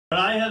But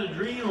I had a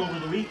dream over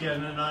the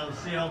weekend, and I'll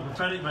see how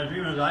prophetic my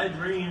dream is. I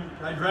dreamt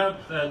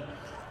that,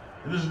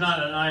 and this is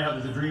not an I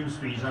have the dream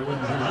speech, I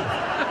wouldn't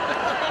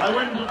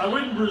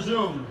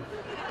presume,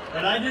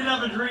 but I did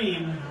have a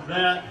dream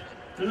that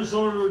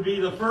Minnesota would be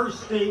the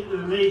first state in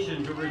the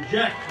nation to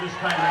reject this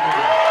kind of thing.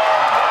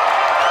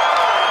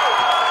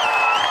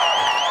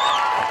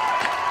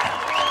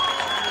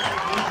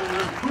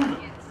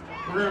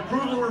 We're going to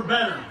prove that we're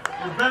better.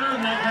 We're better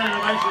than that kind of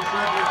ISIS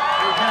threat.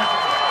 We're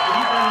passing it.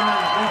 Keep that in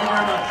mind. Thank you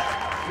very much.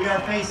 We are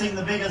facing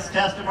the biggest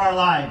test of our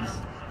lives.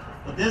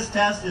 But this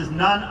test is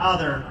none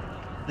other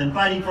than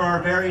fighting for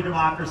our very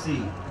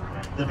democracy,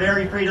 the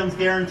very freedoms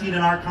guaranteed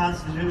in our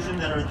Constitution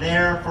that are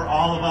there for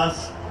all of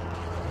us,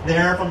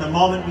 there from the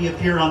moment we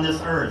appear on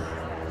this earth.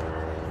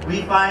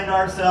 We find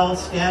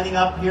ourselves standing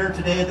up here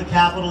today at the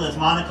Capitol, as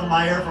Monica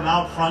Meyer from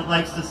OutFront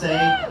likes to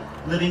say,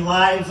 living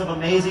lives of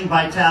amazing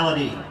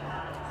vitality,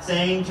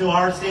 saying to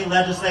our state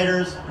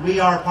legislators, we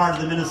are part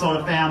of the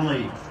Minnesota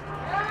family.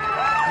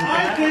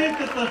 I think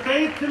that the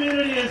faith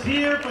community is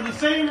here for the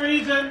same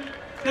reason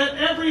that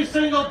every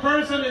single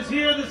person is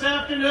here this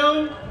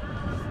afternoon.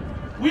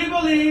 We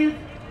believe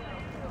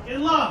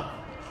in love.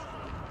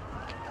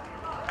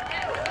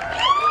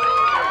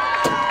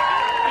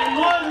 And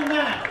more than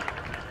that,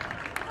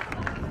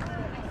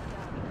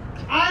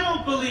 I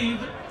don't believe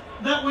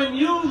that when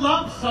you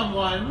love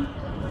someone,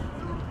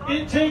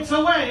 it takes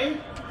away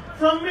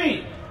from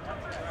me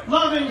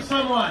loving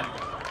someone.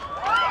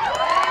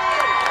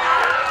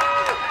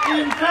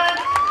 In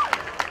fact,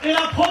 it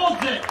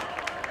upholds it.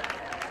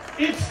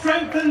 It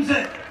strengthens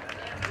it.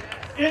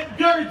 It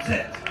girds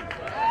it.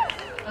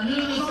 I'm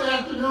here this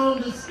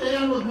afternoon to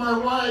stand with my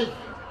wife,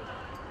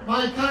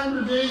 my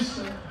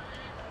congregation,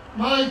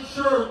 my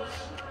church,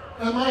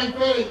 and my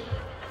faith,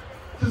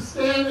 to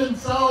stand in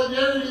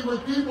solidarity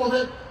with people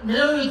that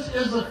marriage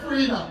is a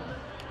freedom.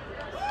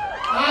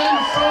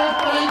 I'm so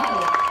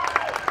thankful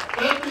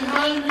that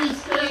behind me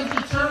stands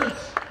a church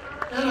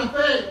and a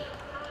faith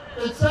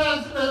that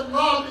says that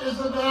love is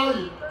a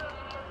value.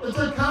 It's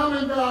a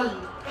common value.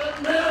 That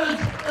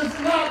marriage is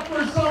not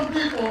for some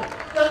people,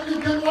 that you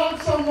can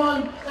love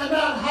someone and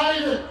not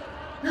hide it.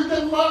 You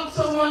can love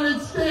someone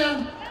and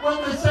stand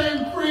with the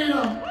same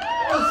freedom,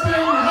 the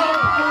same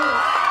health care,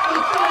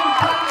 the same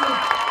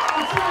coverage,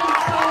 the same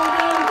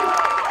solidarity.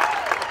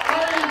 I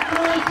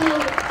encourage you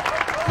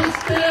to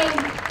stand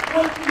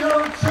with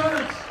your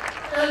church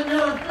and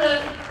your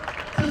faith,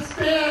 to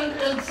stand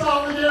in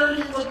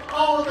solidarity with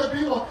all of the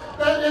people,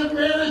 that if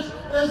marriage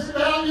is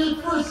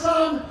valued for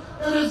some,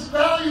 it is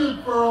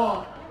valued for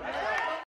all.